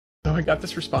I got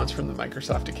this response from the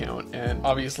Microsoft account, and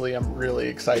obviously I'm really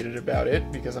excited about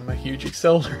it because I'm a huge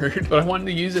Excel nerd, but I wanted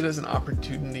to use it as an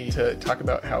opportunity to talk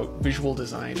about how visual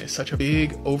design is such a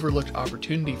big overlooked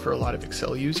opportunity for a lot of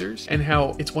Excel users, and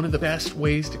how it's one of the best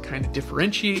ways to kind of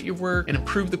differentiate your work and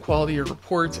improve the quality of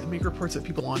reports and make reports that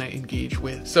people want to engage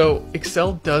with. So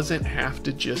Excel doesn't have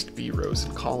to just be rows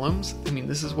and columns. I mean,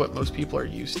 this is what most people are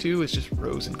used to. It's just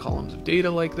rows and columns of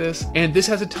data like this. And this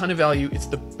has a ton of value. It's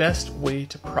the best way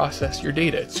to process your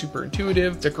data. It's super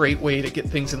intuitive. It's a great way to get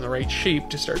things in the right shape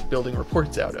to start building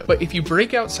reports out of. But if you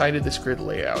break outside of this grid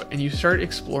layout and you start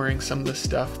exploring some of the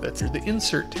stuff that's through the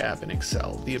Insert tab in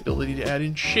Excel, the ability to add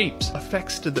in shapes,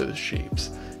 effects to those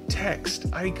shapes, text,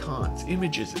 icons,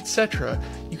 images, etc.,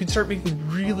 you can start making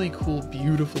really cool,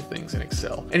 beautiful things in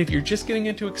Excel. And if you're just getting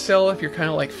into Excel, if you're kind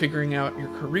of like figuring out your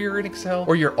career in Excel,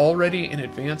 or you're already an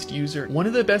advanced user, one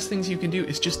of the best things you can do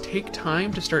is just take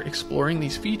time to start exploring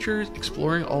these features,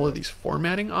 exploring all of these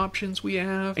formatting options we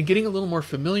have, and getting a little more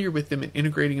familiar with them and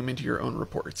integrating them into your own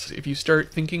reports. If you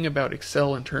start thinking about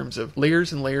Excel in terms of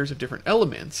layers and layers of different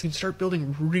elements, you can start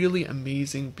building really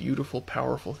amazing, beautiful,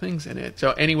 powerful things in it.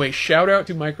 So anyway, shout out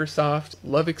to Microsoft.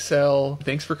 Love Excel.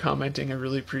 Thanks for commenting. I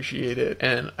really appreciate it.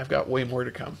 And I've got way more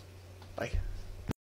to come. Bye.